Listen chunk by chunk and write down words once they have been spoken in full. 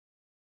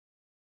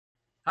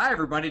Hi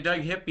everybody,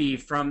 Doug Hippie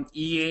from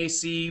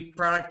EAC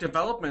Product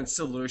Development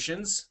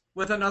Solutions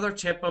with another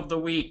tip of the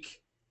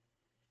week.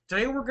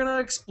 Today we're going to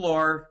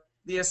explore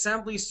the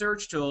assembly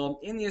search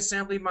tool in the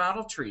assembly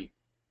model tree.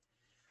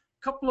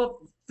 A couple of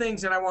things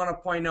that I want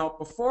to point out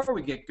before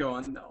we get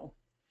going though.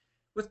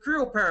 With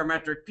Creo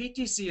Parametric,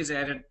 PTC has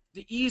added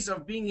the ease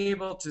of being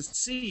able to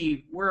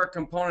see where a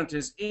component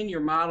is in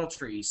your model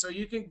tree. So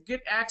you can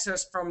get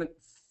access from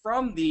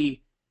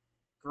the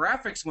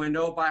graphics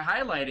window by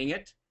highlighting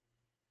it,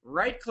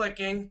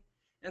 right-clicking,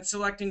 and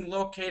selecting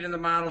Locate in the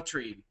model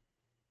tree.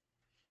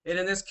 And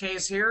in this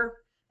case here,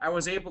 I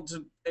was able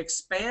to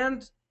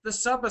expand the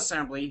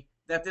subassembly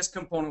that this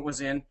component was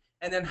in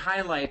and then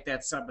highlight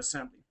that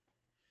subassembly.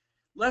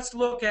 Let's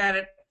look at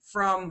it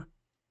from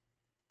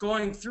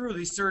going through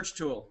the search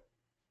tool.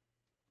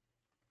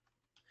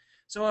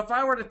 So if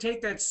I were to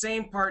take that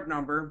same part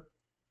number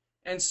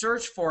and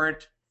search for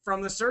it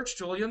from the search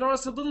tool, you'll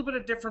notice a little bit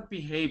of different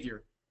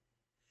behavior.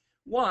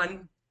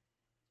 One,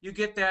 you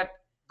get that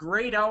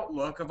great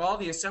outlook of all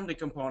the assembly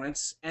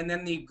components, and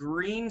then the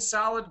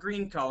solid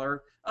green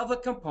color of the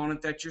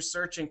component that you're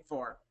searching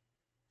for.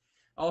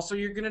 Also,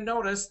 you're going to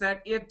notice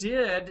that it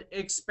did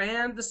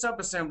expand the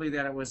subassembly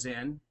that it was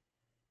in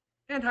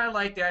and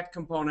highlight that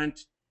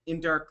component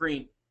in dark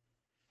green.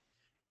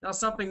 Now,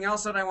 something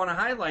else that I want to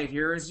highlight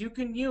here is you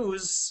can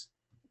use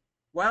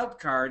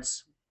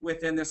wildcards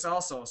within this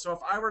also. So if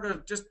I were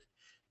to just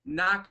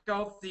knock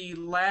out the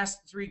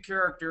last three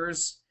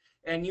characters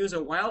and use a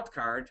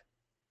wildcard,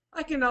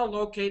 I can now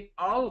locate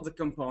all of the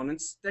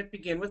components that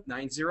begin with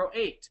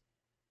 908.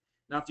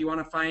 Now, if you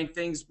want to find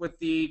things with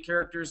the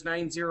characters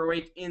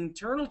 908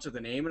 internal to the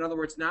name, in other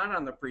words, not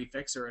on the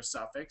prefix or a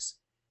suffix,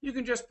 you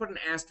can just put an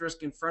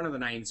asterisk in front of the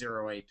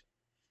 908.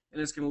 And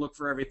it's going to look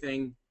for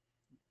everything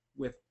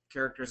with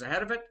characters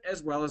ahead of it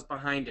as well as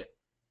behind it.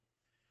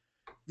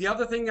 The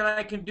other thing that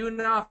I can do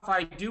now, if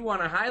I do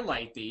want to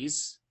highlight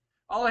these,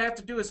 all I have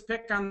to do is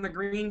pick on the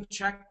green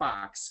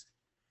checkbox.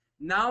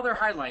 Now they're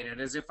highlighted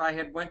as if I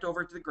had went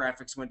over to the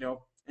graphics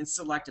window and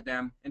selected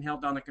them and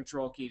held down the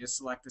control key to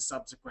select the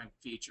subsequent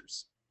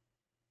features.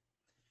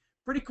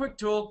 Pretty quick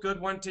tool,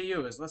 good one to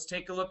use. Let's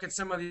take a look at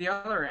some of the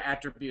other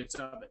attributes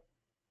of it.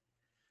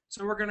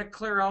 So we're going to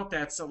clear out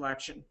that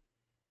selection.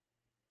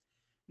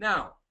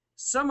 Now,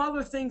 some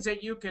other things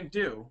that you can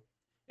do,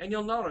 and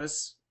you'll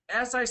notice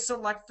as I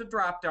select the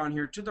drop down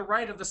here to the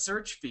right of the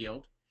search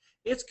field,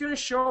 it's going to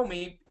show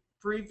me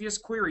previous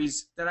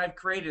queries that I've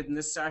created in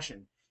this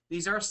session.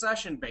 These are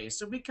session-based,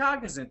 so be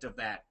cognizant of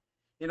that.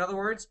 In other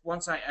words,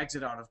 once I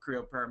exit out of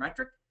Creo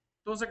Parametric,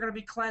 those are going to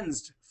be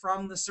cleansed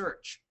from the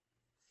search.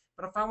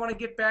 But if I want to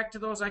get back to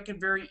those, I can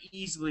very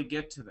easily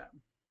get to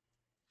them.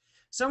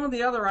 Some of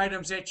the other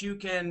items that you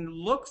can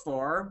look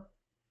for,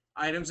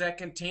 items that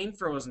contain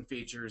frozen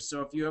features. So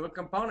if you have a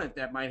component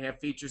that might have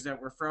features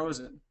that were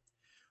frozen,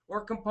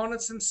 or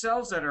components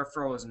themselves that are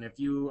frozen, if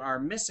you are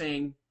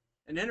missing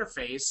an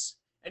interface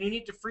and you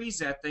need to freeze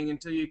that thing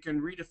until you can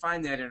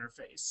redefine that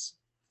interface.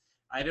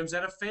 Items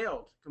that have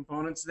failed,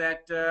 components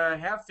that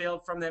have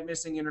failed from that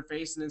missing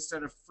interface, and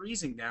instead of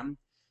freezing them,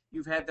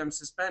 you've had them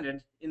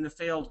suspended in the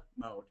failed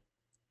mode.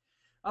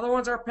 Other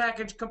ones are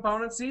package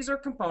components. These are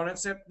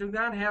components that do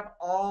not have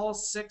all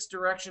 6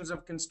 directions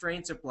of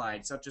constraints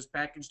applied, such as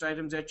packaged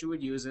items that you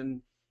would use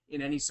in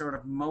any sort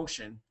of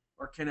motion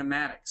or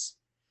kinematics.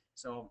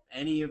 So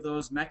any of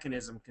those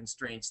mechanism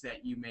constraints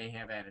that you may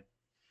have added.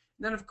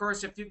 And then, of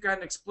course, if you've got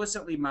an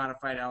explicitly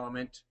modified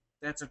element,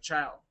 that's a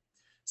child.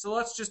 So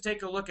let's just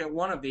take a look at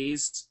one of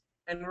these,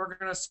 and we're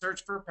going to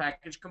search for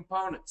package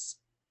components.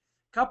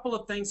 A couple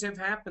of things have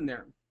happened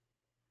there.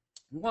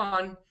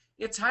 One,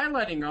 it's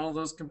highlighting all of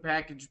those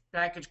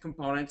package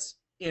components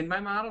in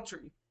my model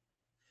tree.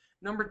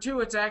 Number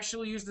two, it's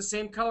actually used the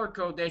same color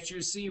code that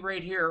you see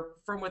right here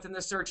from within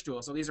the search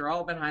tool. So these are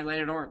all been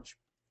highlighted orange.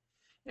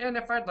 And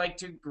if I'd like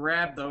to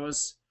grab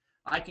those,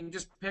 I can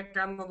just pick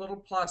on the little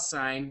plus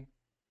sign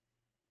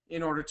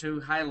in order to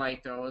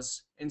highlight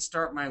those and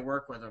start my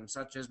work with them,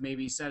 such as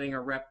maybe setting a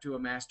rep to a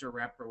master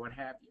rep or what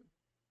have you.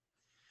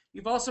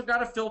 You've also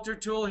got a filter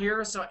tool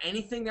here, so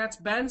anything that's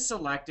been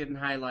selected and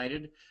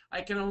highlighted,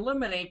 I can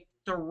eliminate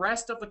the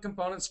rest of the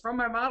components from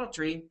my model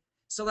tree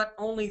so that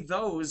only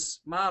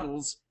those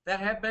models that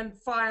have been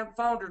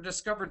found or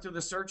discovered through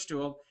the search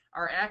tool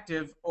are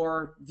active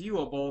or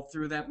viewable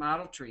through that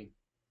model tree.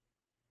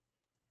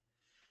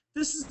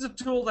 This is a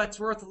tool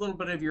that's worth a little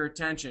bit of your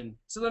attention.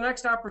 So the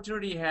next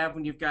opportunity you have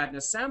when you've got an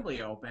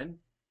assembly open,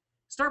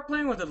 start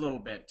playing with it a little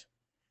bit.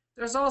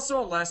 There's also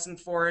a lesson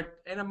for it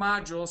and a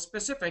module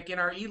specific in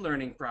our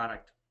e-learning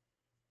product.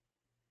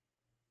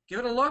 Give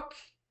it a look.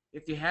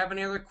 If you have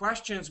any other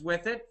questions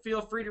with it,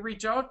 feel free to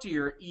reach out to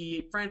your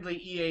friendly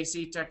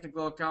EAC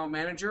technical account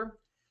manager.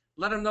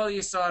 Let them know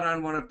you saw it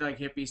on one of Doug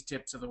Hippie's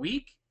tips of the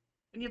week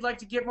and you'd like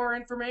to get more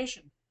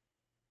information.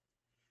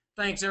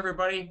 Thanks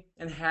everybody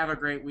and have a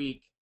great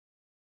week.